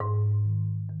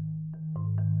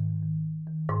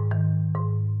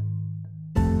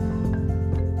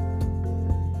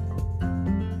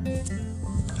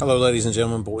Hello, ladies and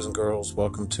gentlemen, boys and girls.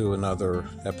 Welcome to another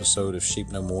episode of Sheep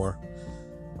No More.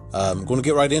 I'm going to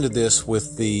get right into this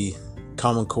with the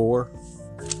Common Core.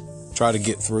 Try to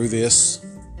get through this.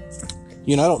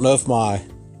 I don't know if my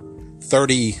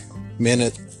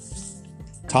 30-minute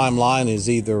timeline is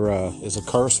either is a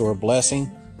curse or a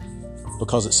blessing,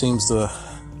 because it seems the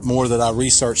more that I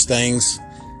research things,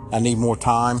 I need more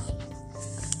time.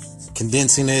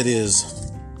 Condensing it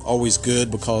is always good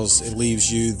because it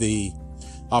leaves you the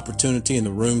opportunity and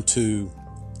the room to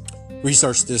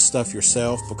research this stuff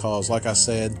yourself, because like I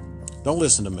said, don't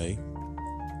listen to me.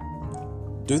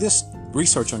 Do this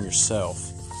research on yourself.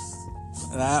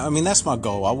 And I mean, that's my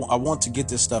goal. I want to get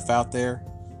this stuff out there.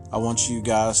 I want you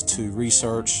guys to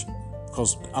research,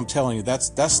 because I'm telling you,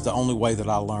 that's the only way that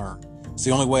I learn. It's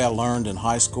the only way I learned in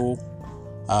high school.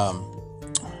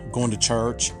 Going to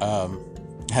church.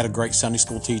 Had a great Sunday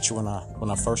school teacher when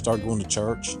I first started going to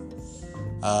church.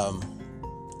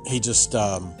 He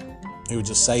would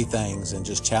just say things and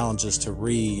just challenge us to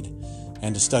read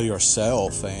and to study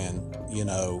ourselves. And,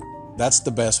 that's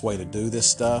the best way to do this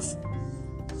stuff.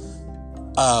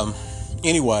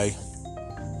 Anyway,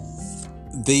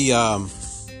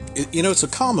 it's a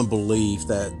common belief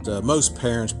that most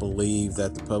parents believe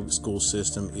that the public school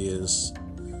system is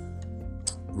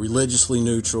religiously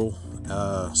neutral,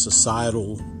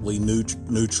 societally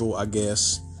neutral, I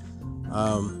guess.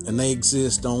 And they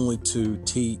exist only to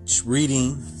teach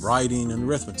reading, writing, and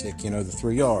arithmetic, the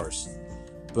 3 R's.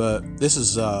 But this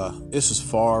is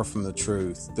far from the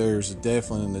truth. There's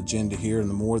definitely an agenda here, and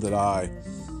the more that I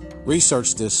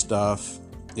research this stuff,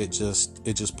 it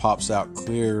just pops out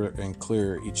clearer and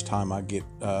clearer each time I get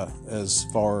as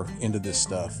far into this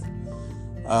stuff.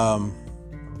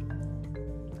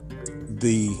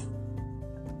 The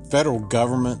federal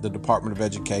government, the Department of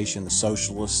Education, the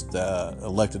socialist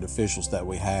elected officials that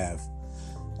we have,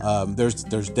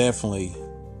 there's definitely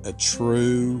a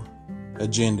true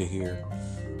agenda here.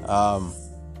 I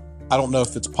don't know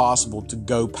if it's possible to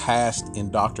go past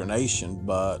indoctrination,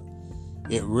 but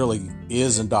it really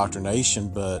is indoctrination.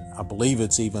 But I believe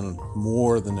it's even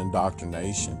more than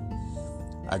indoctrination.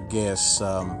 I guess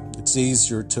it's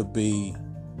easier to be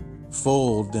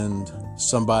fooled than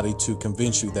somebody to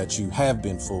convince you that you have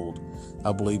been fooled.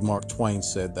 I believe Mark Twain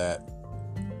said that.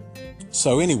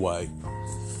 So anyway,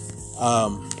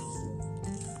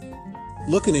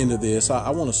 looking into this, I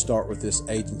want to start with this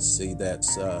agency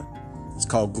that's it's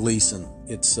called Gleason.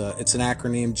 It's an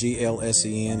acronym,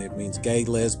 GLSEN. It means Gay,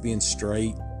 Lesbian,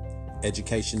 Straight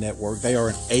Education Network. They are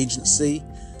an agency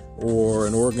or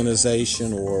an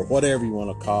organization or whatever you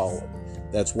want to call it,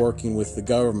 that's working with the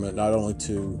government not only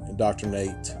to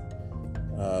indoctrinate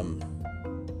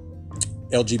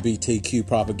LGBTQ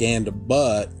propaganda,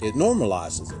 but it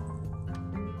normalizes it.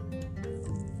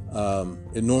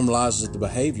 It normalizes the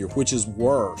behavior, which is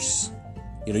worse.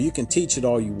 You can teach it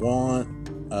all you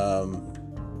want,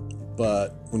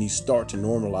 but when you start to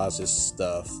normalize this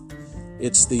stuff,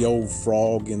 it's the old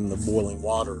frog in the boiling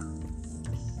water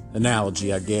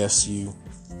analogy, I guess.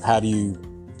 How do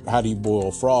you boil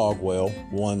a frog? Well,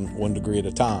 one degree at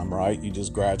a time, right? You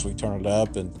just gradually turn it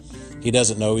up, and he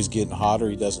doesn't know he's getting hotter.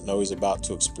 He doesn't know he's about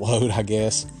to explode, I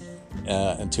guess,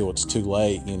 until it's too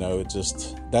late. It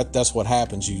just that's what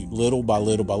happens. You little by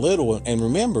little by little, and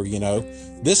remember,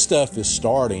 this stuff is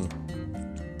starting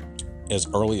as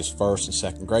early as first and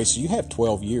second grade, so you have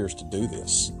 12 years to do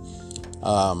this.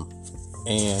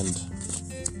 And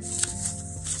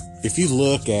if you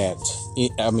look at,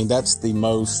 that's the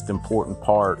most important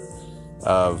part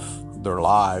of their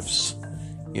lives.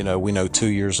 We know 2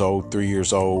 years old, 3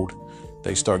 years old,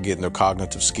 they start getting their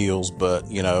cognitive skills, but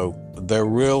they're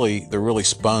really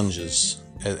sponges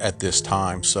at this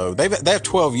time. So they have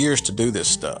 12 years to do this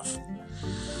stuff.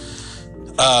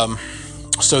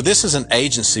 So this is an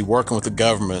agency working with the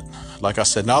government, like I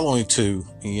said, not only to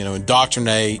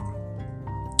indoctrinate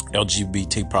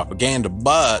LGBT propaganda,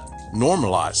 but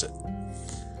normalize it.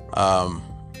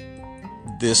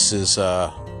 This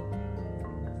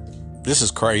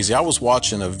is crazy. I was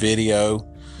watching a video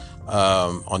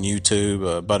on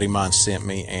YouTube. A buddy of mine sent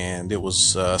me, and it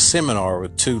was a seminar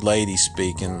with two ladies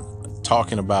speaking,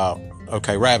 talking about,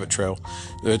 rabbit trail.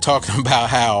 They're talking about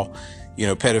how,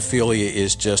 pedophilia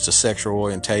is just a sexual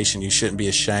orientation. You shouldn't be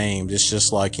ashamed. It's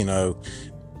just like, a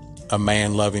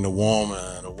man loving a woman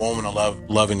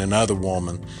loving another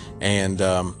woman. And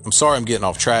I'm sorry I'm getting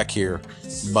off track here,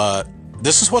 but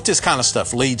this is what this kind of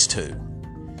stuff leads to.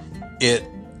 It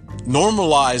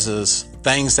normalizes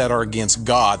things that are against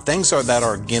God, things that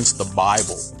are against the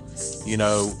Bible.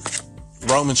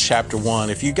 Romans chapter 1,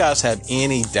 if you guys have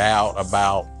any doubt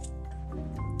about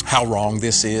how wrong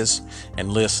this is,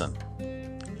 and listen,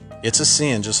 It's a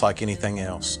sin just like anything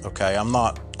else. Okay, I'm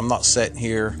not sitting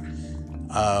here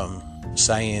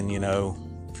saying,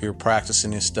 if you're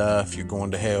practicing this stuff, you're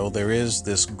going to hell. There is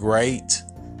this great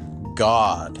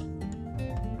God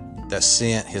that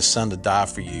sent his son to die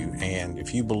for you. And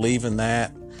if you believe in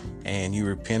that and you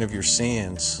repent of your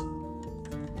sins,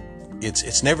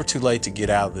 it's never too late to get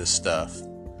out of this stuff.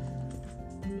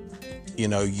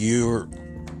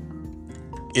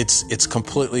 It's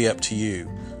completely up to you.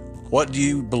 What do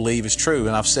you believe is true?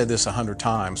 And I've said this 100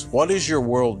 times. What is your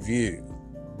worldview?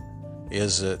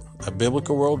 Is it a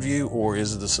biblical worldview or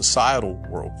is it a societal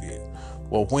worldview?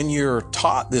 Well, when you're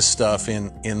taught this stuff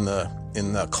in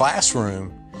the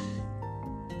classroom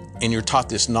and you're taught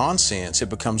this nonsense, it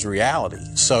becomes reality.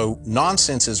 So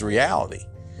nonsense is reality.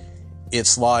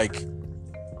 It's like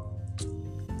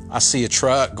I see a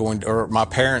truck or my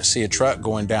parents see a truck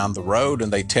going down the road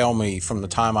and they tell me from the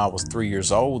time I was 3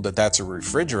 years old that that's a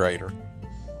refrigerator.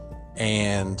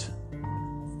 And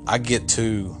I get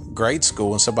to grade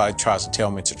school and somebody tries to tell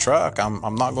me it's a truck.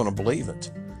 I'm not going to believe it.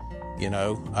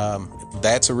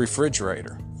 That's a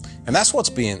refrigerator. And that's what's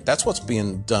being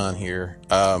done here.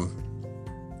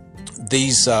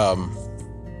 This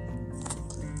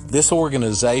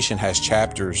organization has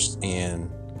chapters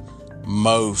in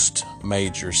most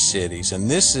major cities, and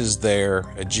this is their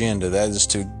agenda. That is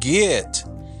to get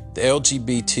the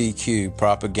LGBTQ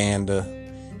propaganda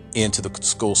into the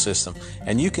school system.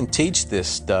 And you can teach this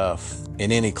stuff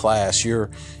in any class. You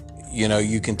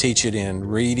can teach it in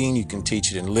reading, you can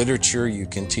teach it in literature, you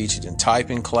can teach it in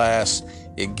typing class.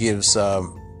 It gives the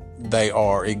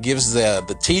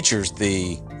teachers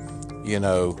the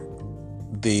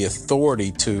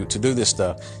authority to do this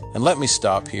stuff. And let me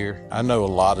stop here. I know a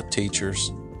lot of teachers,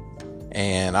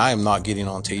 and I am not getting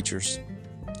on teachers.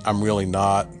 I'm really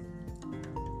not.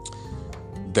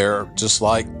 They're just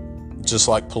like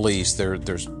police.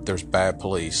 There's bad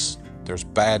police. There's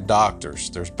bad doctors.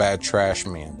 There's bad trash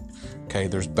men. Okay,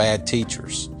 there's bad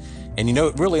teachers. And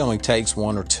it really only takes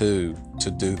one or two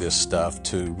to do this stuff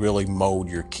to really mold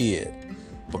your kid,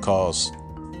 because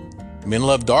men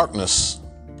love darkness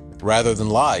rather than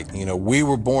light. We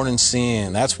were born in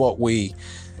sin. That's what we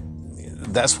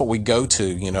go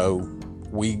to.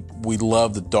 We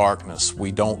love the darkness.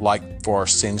 We don't like for our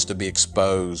sins to be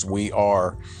exposed.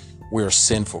 We're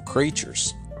sinful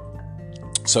creatures.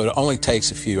 So it only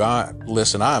takes a few. I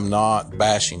am not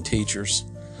bashing teachers.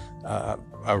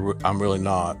 I'm really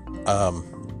not.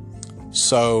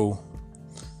 So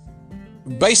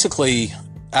basically,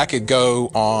 I could go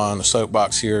on a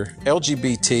soapbox here.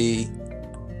 LGBT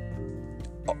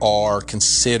are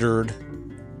considered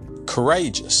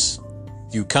courageous.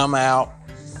 You come out,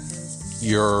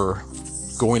 you're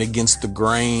going against the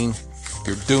grain,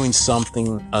 you're doing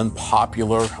something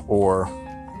unpopular or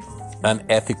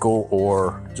unethical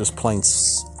or just plain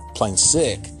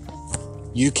sick.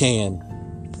 You can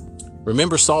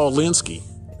remember Saul Alinsky.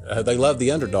 They love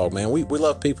the underdog, man. We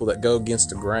love people that go against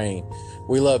the grain.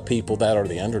 We love people that are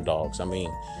the underdogs. I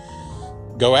mean,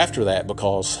 go after that,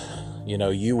 because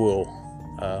you will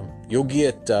you'll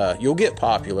get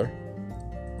popular.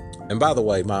 And by the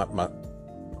way,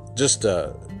 just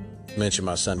mention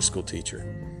my Sunday school teacher.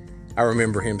 I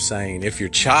remember him saying, if your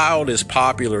child is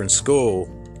popular in school,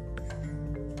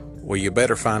 well, you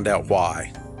better find out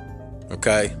why.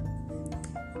 Okay?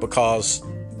 Because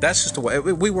that's just the way.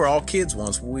 We were all kids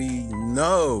once. We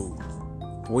know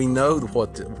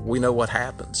what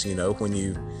happens.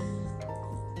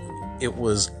 It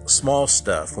was small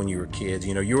stuff when you were kids.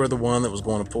 You were the one that was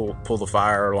going to pull the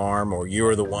fire alarm, or you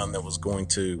were the one that was going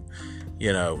to,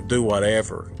 do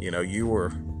whatever. You were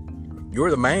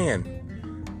the man.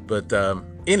 But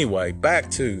anyway, back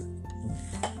to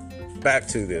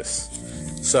this.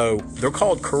 So they're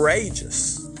called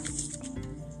courageous.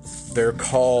 It's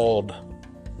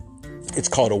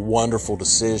called a wonderful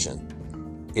decision.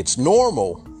 It's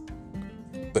normal,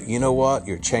 but you know what?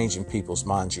 You're changing people's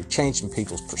minds. You're changing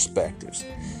people's perspectives.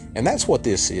 And that's what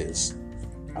this is.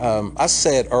 I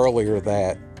said earlier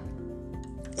that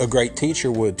a great teacher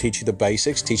would teach you the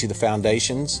basics, teach you the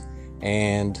foundations,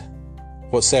 and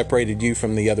what separated you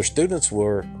from the other students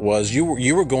was you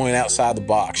were going outside the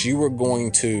box. You were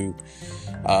going to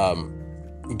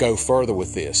go further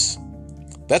with this.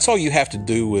 That's all you have to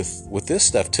do with this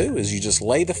stuff too, is you just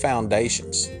lay the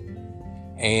foundations.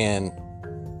 And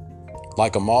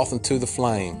like a moth into the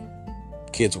flame,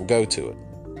 kids will go to it.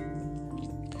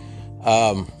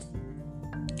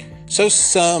 So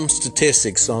some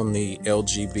statistics on the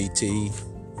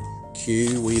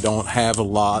LGBTQ. We don't have a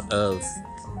lot of,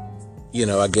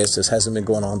 I guess this hasn't been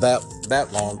going on that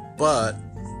long, but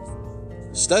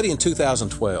study in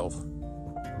 2012.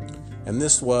 And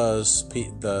this was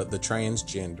the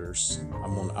transgenders.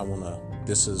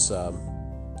 This is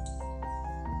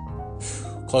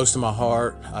close to my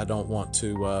heart. I don't want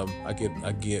to, I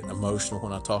get emotional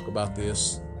when I talk about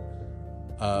this.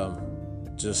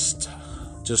 Just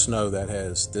know that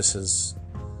this has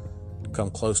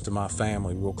come close to my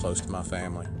family, real close to my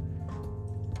family.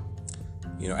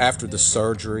 After the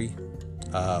surgery,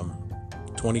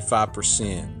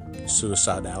 25%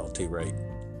 suicidality rate.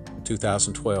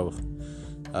 2012.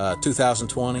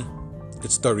 2020,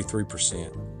 it's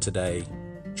 33%. Today,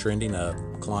 trending up,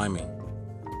 climbing.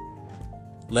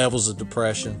 Levels of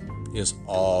depression is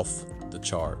off the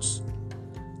charts.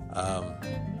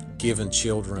 Giving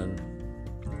children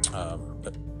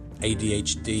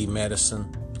ADHD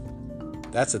medicine,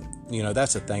 that's a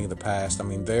thing of the past. I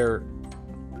mean,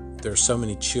 there's so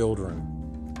many children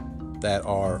that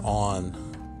are on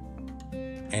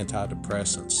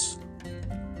antidepressants.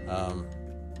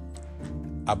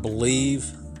 I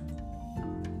believe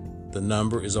the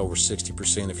number is over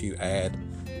 60% if you add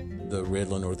the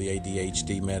Ritalin or the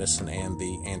ADHD medicine and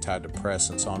the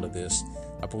antidepressants onto this.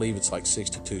 I believe it's like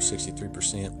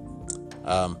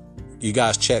 63%. You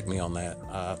guys check me on that.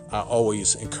 I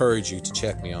always encourage you to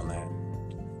check me on that.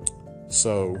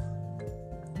 So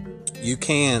you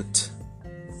can't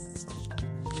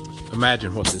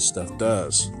imagine what this stuff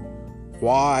does.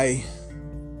 Why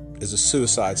is the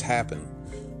suicides happening?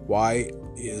 Why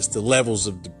is the levels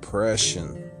of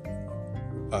depression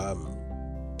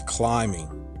climbing?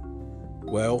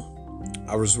 Well,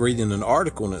 I was reading an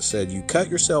article and it said you cut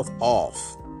yourself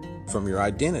off from your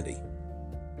identity.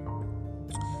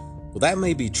 Well, that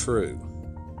may be true,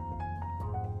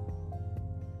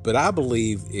 but I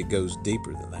believe it goes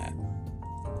deeper than that.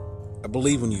 I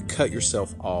believe when you cut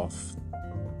yourself off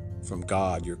from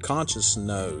God, your conscience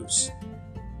knows.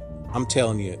 I'm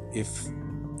telling you, if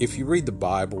you read the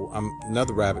Bible,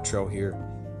 another rabbit trail here,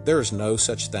 there is no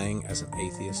such thing as an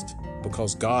atheist,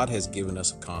 because God has given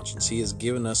us a conscience. He has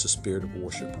given us a spirit of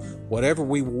worship. Whatever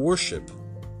we worship,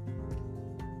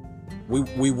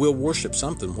 we will worship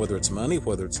something, whether it's money,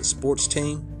 whether it's a sports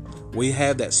team. We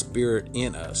have that spirit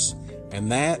in us,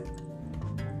 and that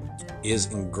is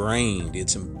ingrained.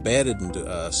 It's embedded into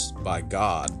us by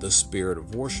God, the spirit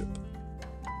of worship.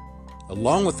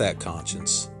 Along with that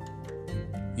conscience,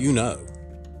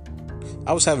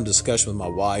 I was having a discussion with my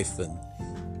wife, and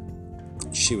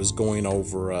she was going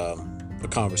over a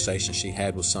conversation she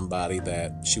had with somebody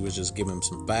that she was just giving them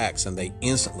some facts, and they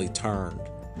instantly turned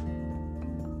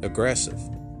aggressive.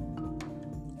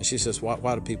 And she says,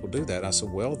 why do people do that? I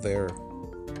said, well,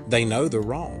 they know they're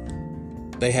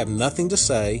wrong. They have nothing to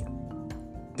say.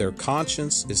 Their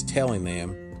conscience is telling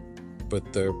them,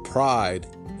 but their pride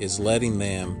is letting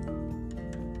them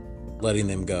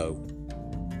go.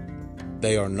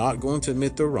 They are not going to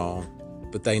admit they're wrong,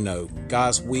 but they know.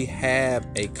 Guys, we have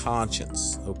a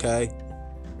conscience, okay?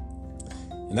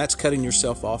 And that's cutting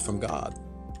yourself off from God.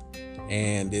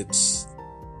 And it's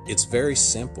very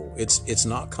simple. It's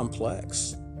not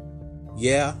complex.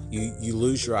 Yeah, you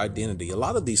lose your identity. A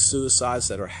lot of these suicides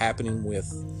that are happening with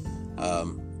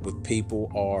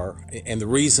people are, and the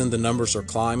reason the numbers are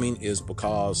climbing is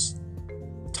because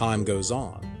time goes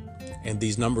on. And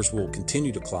these numbers will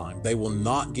continue to climb. They will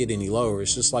not get any lower.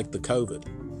 It's just like the COVID.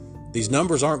 These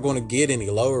numbers aren't going to get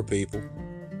any lower, people.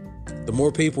 The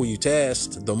more people you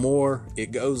test, the more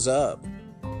it goes up.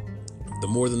 The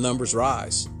more the numbers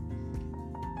rise.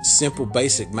 Simple,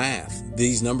 basic math.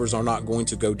 These numbers are not going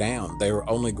to go down. They are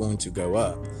only going to go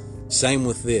up. Same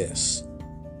with this.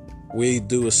 We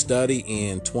do a study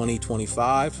in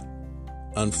 2025.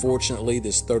 Unfortunately,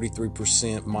 this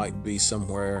 33% might be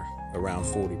somewhere around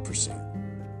 40%.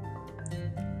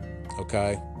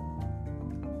 Okay?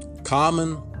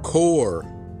 Common Core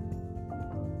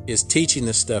is teaching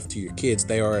this stuff to your kids.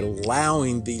 They are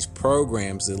allowing these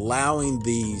programs, allowing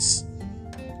these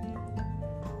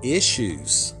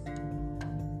issues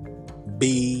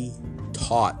be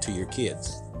taught to your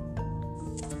kids.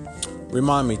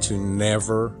 Remind me to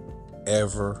never,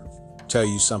 ever tell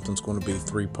you something's going to be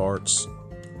 3 parts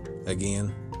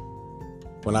again.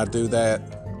 When I do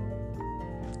that,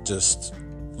 just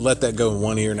let that go in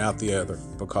one ear and out the other,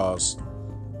 because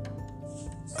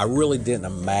I really didn't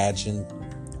imagine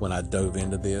when I dove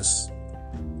into this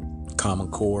Common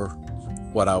Core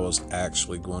what I was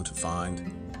actually going to find.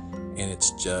 And it's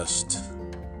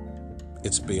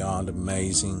beyond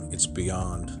amazing. It's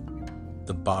beyond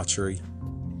debauchery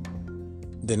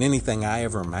than anything I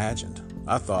ever imagined.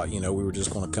 I thought, we were just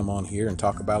going to come on here and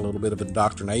talk about a little bit of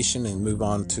indoctrination and move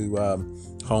on to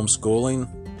homeschooling.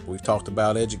 We've talked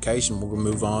about education. We're going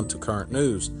to move on to current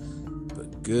news.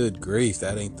 But good grief,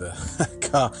 that ain't the...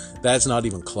 God, that's not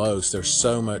even close. There's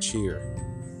so much here.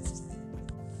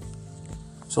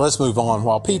 So let's move on.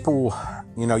 While people,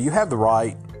 you have the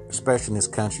right, especially in this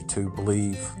country, to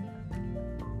believe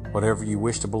whatever you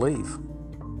wish to believe.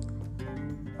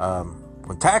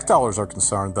 When tax dollars are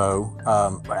concerned, though,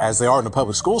 as they are in the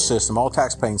public school system, all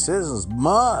tax-paying citizens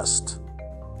must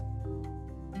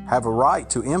have a right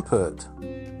to input.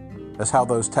 That's how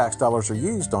those tax dollars are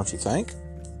used, don't you think?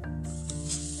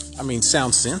 I mean,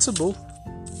 sounds sensible.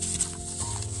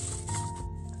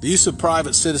 The use of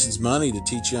private citizens' money to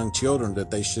teach young children that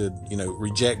they should,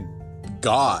 reject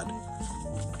God,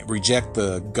 reject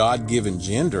the God-given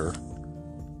gender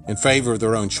in favor of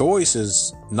their own choice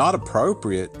is not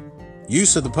appropriate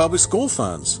use of the public school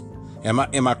funds. Am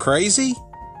I crazy?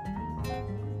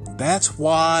 That's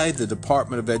why the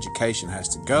Department of Education has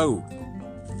to go.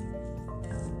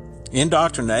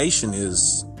 Indoctrination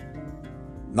is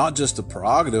not just a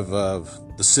prerogative of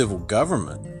the civil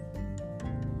government.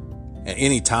 At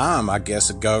any time, I guess,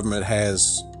 a government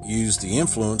has used the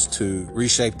influence to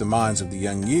reshape the minds of the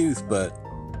young youth, but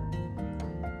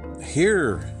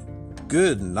here,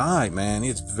 good night, man.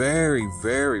 It's very,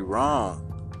 very wrong.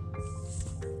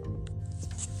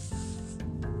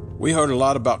 We heard a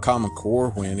lot about Common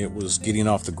Core when it was getting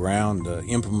off the ground, the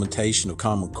implementation of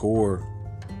Common Core.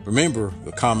 Remember,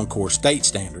 the Common Core state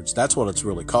standards, that's what it's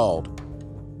really called.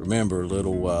 Remember,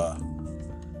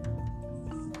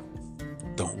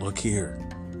 don't look here.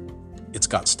 It's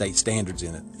got state standards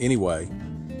in it. Anyway,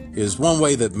 is one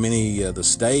way that many of the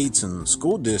states and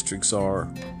school districts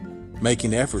are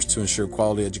making efforts to ensure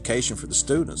quality education for the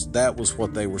students. That was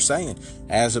what they were saying.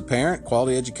 As a parent,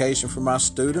 quality education for my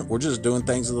student, we're just doing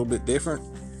things a little bit different.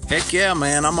 Heck yeah,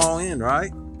 man, I'm all in,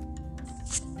 right?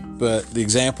 But the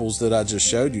examples that I just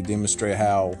showed you demonstrate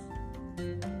how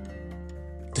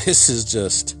this is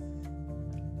just,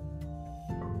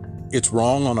 it's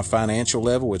wrong on a financial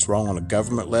level, it's wrong on a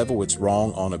government level, it's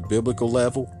wrong on a biblical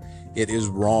level. It is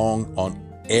wrong on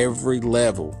every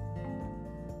level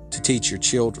to teach your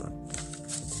children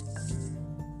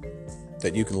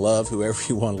that you can love whoever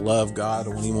you want to love. God,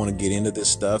 when you want to get into this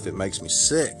stuff, it makes me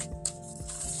sick.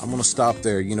 I'm going to stop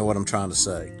there. You know what I'm trying to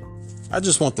say. I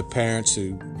just want the parents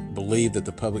who believe that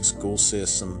the public school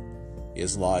system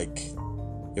is like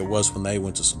it was when they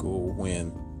went to school,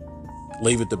 when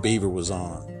Leave It to Beaver was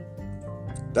on.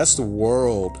 That's the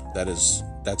world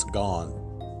that's gone.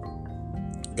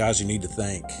 Guys, you need to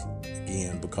think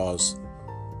again, because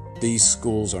these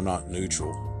schools are not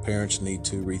neutral. Parents need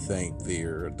to rethink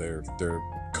their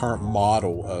current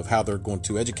model of how they're going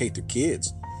to educate their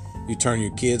kids. You turn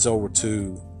your kids over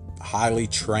to highly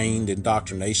trained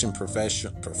indoctrination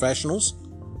professionals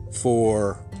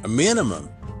for a minimum.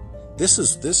 This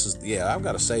is I've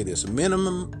got to say this, a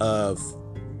minimum of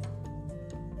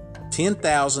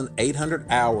 10,800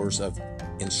 hours of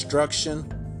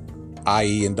instruction,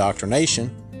 i.e.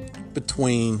 indoctrination,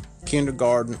 between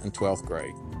kindergarten and 12th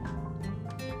grade.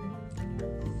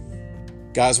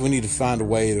 Guys, we need to find a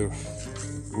way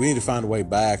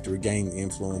back to regain the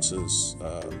influences.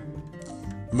 The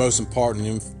most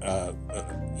important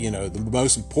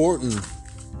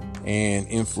and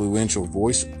influential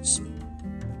voices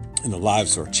in the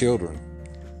lives of our children.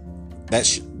 That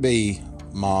should be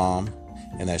mom,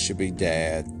 and that should be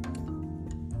dad,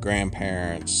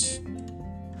 grandparents,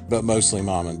 but mostly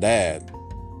mom and dad.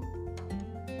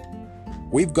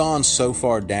 We've gone so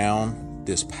far down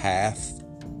this path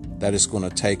that it's going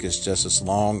to take us just as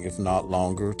long, if not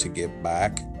longer, to get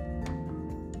back.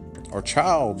 Our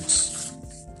child's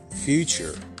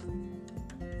future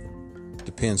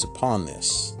depends upon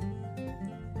this.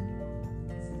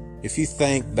 If you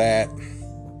think that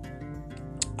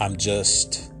I'm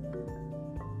just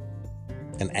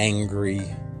an angry,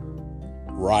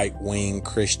 right-wing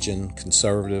Christian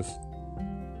conservative,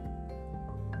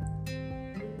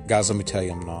 guys, let me tell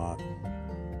you, I'm not.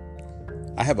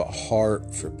 I have a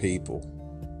heart for people.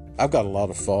 I've got a lot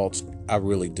of faults. I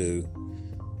really do.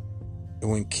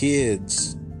 And when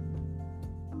kids'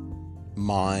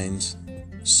 minds,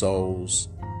 souls,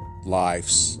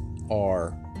 lives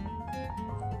are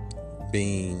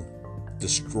being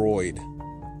destroyed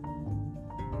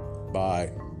by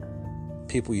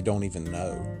people you don't even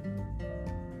know,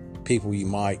 people you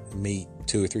might meet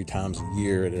 2 or 3 times a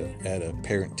year at a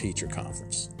parent-teacher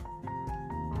conference,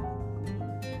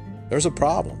 there's a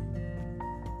problem.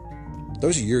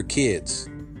 Those are your kids.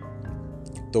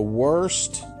 The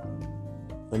worst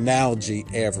analogy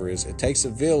ever is it takes a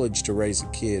village to raise a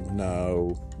kid.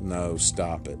 No,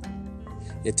 stop it.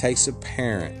 It takes a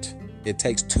parent. It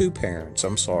takes 2 parents,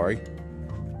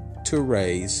 to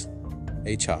raise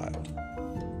a child.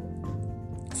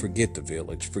 forget the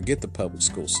village, forget the public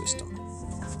school system.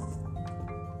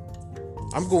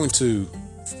 I'm going to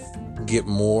get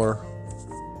more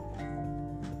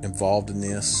involved in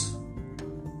this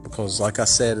because, like I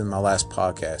said in my last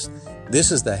podcast,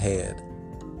 this is the head.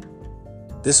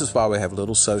 This is why we have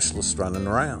little socialists running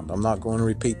around. I'm not going to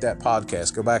repeat that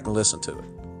podcast. Go back and listen to it.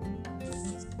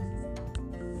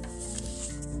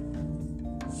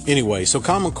 Anyway, so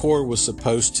Common Core was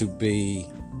supposed to be,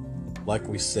 like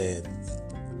we said,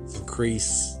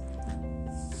 increase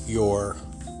your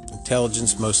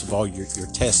intelligence, most of all your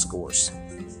test scores.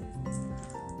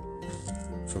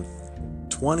 From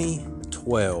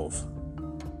 2012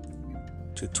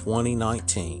 to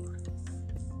 2019,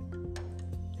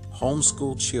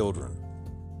 homeschool children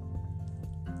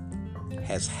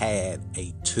has had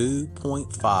a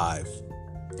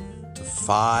 2.5 to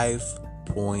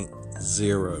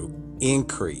 5.0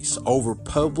 increase over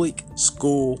public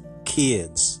school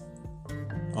kids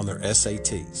on their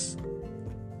SATs.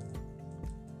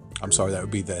 I'm sorry, that would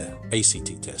be the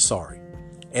ACT test. Sorry.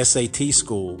 SAT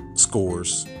school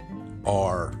scores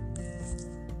are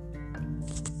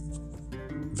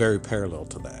very parallel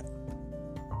to that.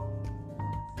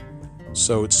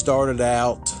 So it started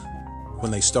out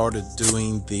when they started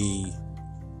doing the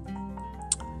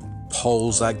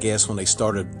polls, I guess, when they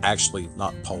started actually,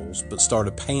 not polls, but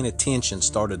started paying attention,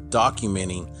 started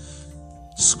documenting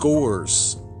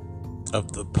scores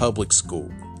of the public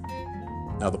school.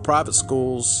 Now, the private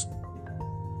schools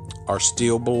are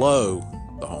still below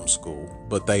the homeschool,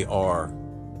 but they are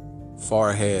far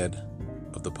ahead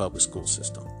of the public school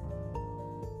system.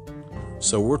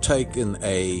 So we're taking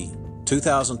a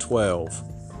 2012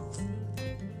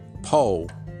 poll.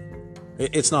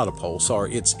 It's not a poll,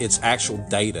 sorry. It's actual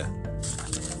data.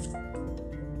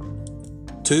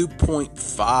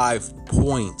 2.5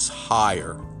 points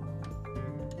higher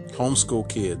homeschool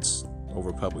kids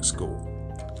over public school.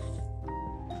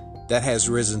 That has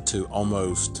risen to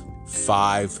almost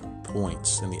 5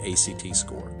 points in the ACT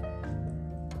score.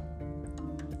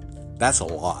 That's a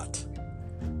lot.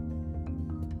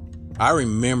 I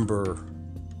remember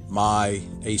my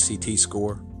ACT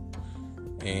score,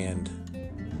 and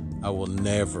I will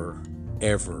never,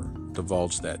 ever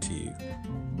divulge that to you.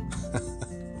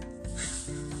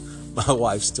 My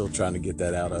wife's still trying to get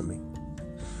that out of me.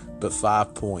 But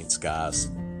 5 points, guys.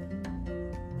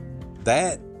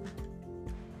 That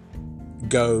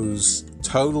goes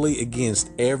totally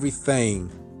against everything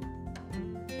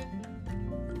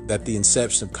that the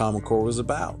inception of Common Core was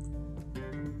about.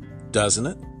 Doesn't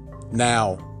it?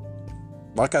 Now,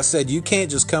 like I said, you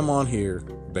can't just come on here,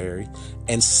 Barry,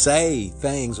 and say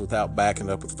things without backing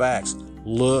up with facts.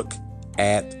 Look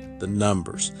at the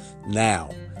numbers. Now,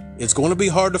 it's going to be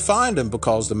hard to find them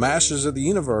because the masters of the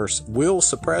universe will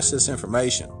suppress this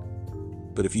information.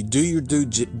 But if you do your due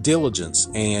diligence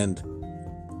and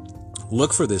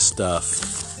look for this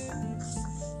stuff,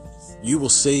 you will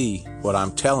see what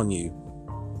I'm telling you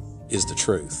is the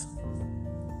truth.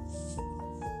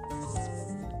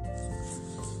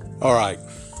 All right.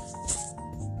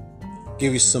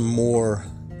 Give you some more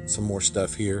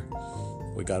stuff here.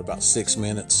 We got about 6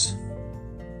 minutes.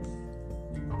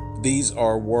 These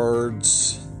are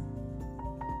words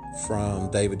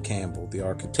from David Campbell, the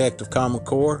architect of Common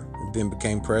Core, who then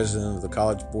became president of the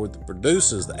college board that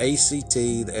produces the ACT,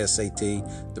 the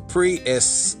SAT, the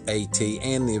pre-SAT,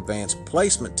 and the advanced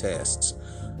placement tests.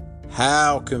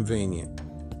 How convenient.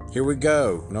 Here we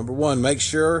go. Number 1, make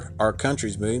sure our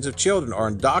country's millions of children are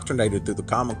indoctrinated through the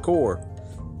Common Core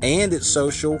and its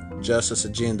social justice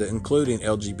agenda, including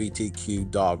LGBTQ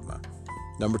dogma.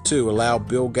 Number 2, allow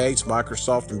Bill Gates,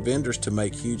 Microsoft, and vendors to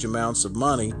make huge amounts of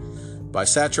money by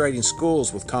saturating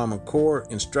schools with Common Core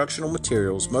instructional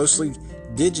materials, mostly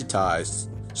digitized,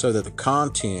 so that the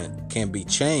content can be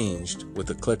changed with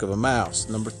the click of a mouse.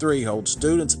 Number 3, hold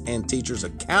students and teachers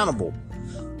accountable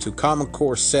to Common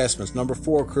Core assessments. Number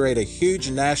 4, create a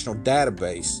huge national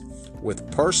database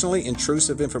with personally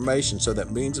intrusive information so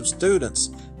that millions of students,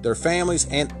 their families,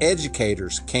 and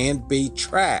educators can be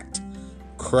tracked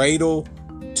cradle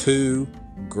to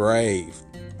grave.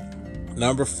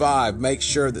 Number 5, make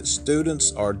sure that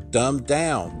students are dumbed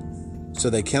down so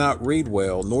they cannot read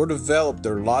well nor develop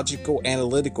their logical,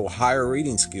 analytical, higher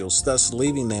reading skills, thus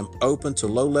leaving them open to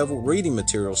low-level reading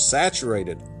materials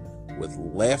saturated with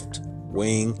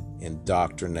left-wing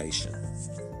indoctrination.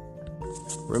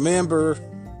 Remember,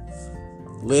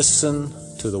 listen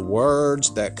to the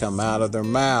words that come out of their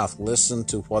mouth. Listen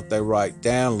to what they write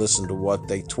down. Listen to what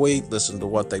they tweet. Listen to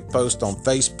what they post on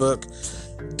Facebook.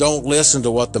 Don't listen to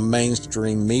what the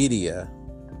mainstream media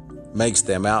makes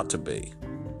them out to be.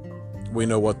 We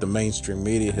know what the mainstream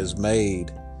media has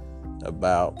made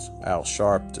about Al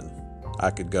Sharpton.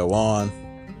 I could go on,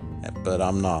 but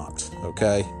I'm not,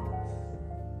 okay?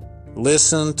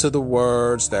 Listen to the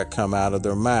words that come out of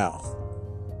their mouth.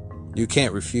 You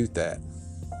can't refute that.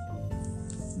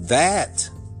 That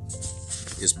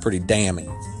is pretty damning.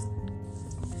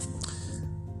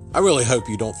 I really hope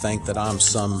you don't think that I'm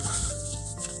some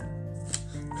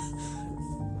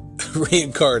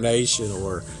reincarnation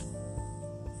or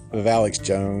of Alex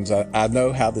Jones. I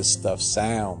know how this stuff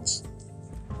sounds,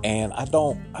 and I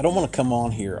don't want to come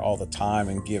on here all the time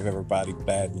and give everybody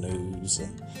bad news.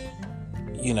 And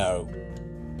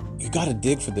you got to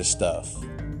dig for this stuff.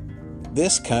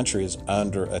 This country is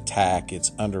under attack.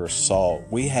 It's under assault.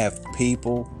 We have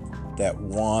people that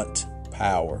want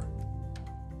power.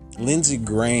 Lindsey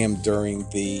Graham,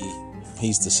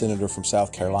 he's the senator from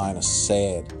South Carolina,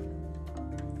 said,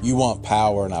 "You want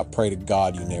power, and I pray to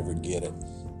God you never get it."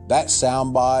 That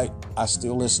soundbite, I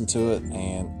still listen to it,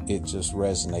 and it just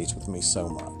resonates with me so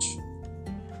much.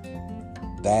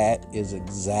 That is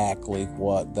exactly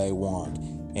what they want.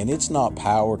 And it's not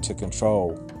power to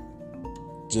control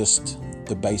just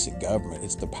the basic government.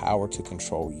 It's the power to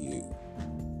control you.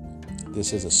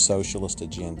 This is a socialist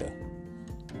agenda.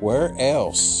 Where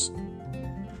else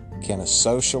can a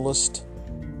socialist,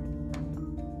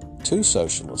 two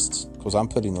socialists, because I'm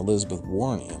putting Elizabeth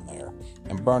Warren in there,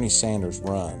 and Bernie Sanders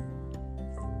run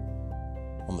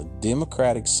on the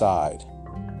Democratic side,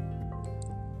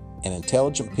 and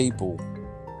intelligent people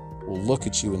will look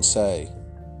at you and say,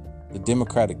 the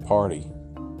Democratic Party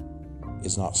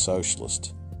is not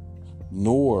socialist,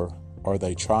 nor are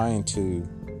they trying to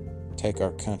take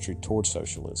our country towards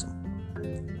socialism.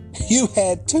 You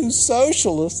had two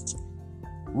socialists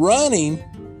running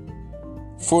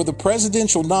for the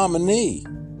presidential nominee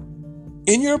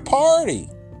in your party.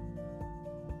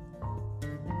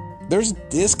 There's a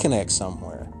disconnect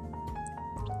somewhere.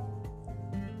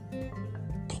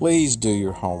 Please do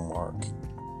your homework.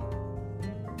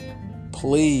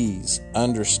 Please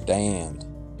understand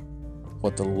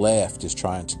what the left is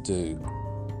trying to do.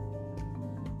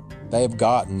 They have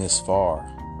gotten this far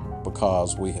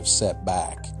because we have sat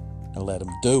back and let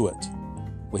them do it.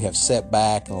 We have sat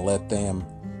back and let them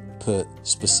put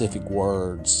specific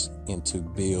words into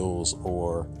bills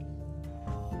or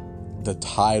the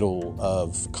title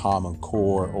of Common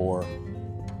Core, or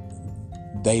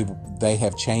they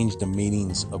have changed the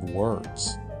meanings of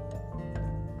words.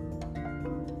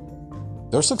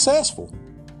 They're successful.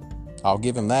 I'll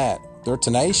give them that. They're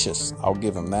tenacious. I'll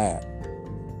give them that.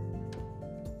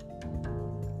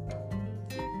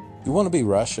 You want to be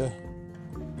Russia?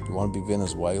 You want to be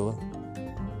Venezuela?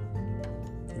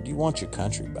 Or do you want your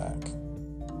country back?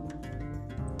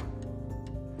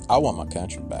 I want my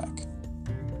country back.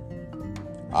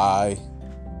 I'm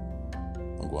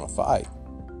going to fight.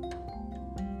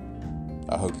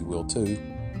 I hope you will too.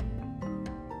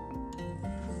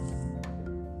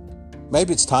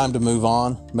 Maybe it's time to move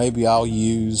on. Maybe I'll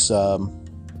use Saul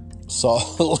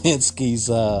Alinsky's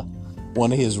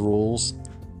one of his rules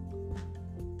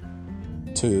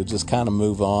to just kind of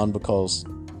move on, because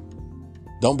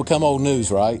don't become old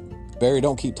news, right? Barry,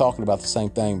 don't keep talking about the same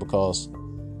thing because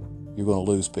you're going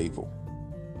to lose people.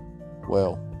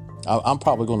 Well, I'm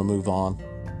probably going to move on.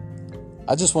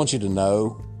 I just want you to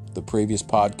know the previous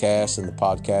podcast and the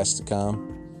podcasts to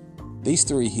come. These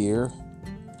three here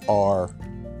are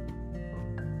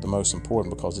the most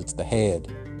important because it's the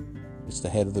head. It's the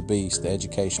head of the beast, the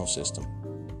educational system.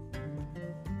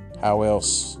 How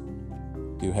else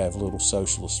do you have little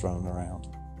socialists running around?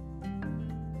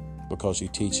 Because you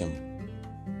teach them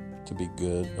to be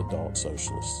good adult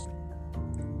socialists.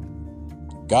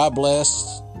 God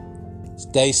bless.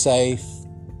 Stay safe.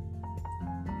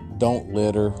 Don't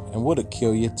litter. And would it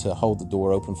kill you to hold the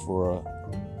door open for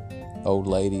a old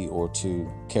lady or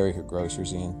to carry her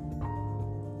groceries in?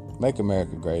 Make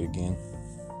America great again.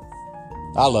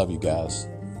 I love you guys.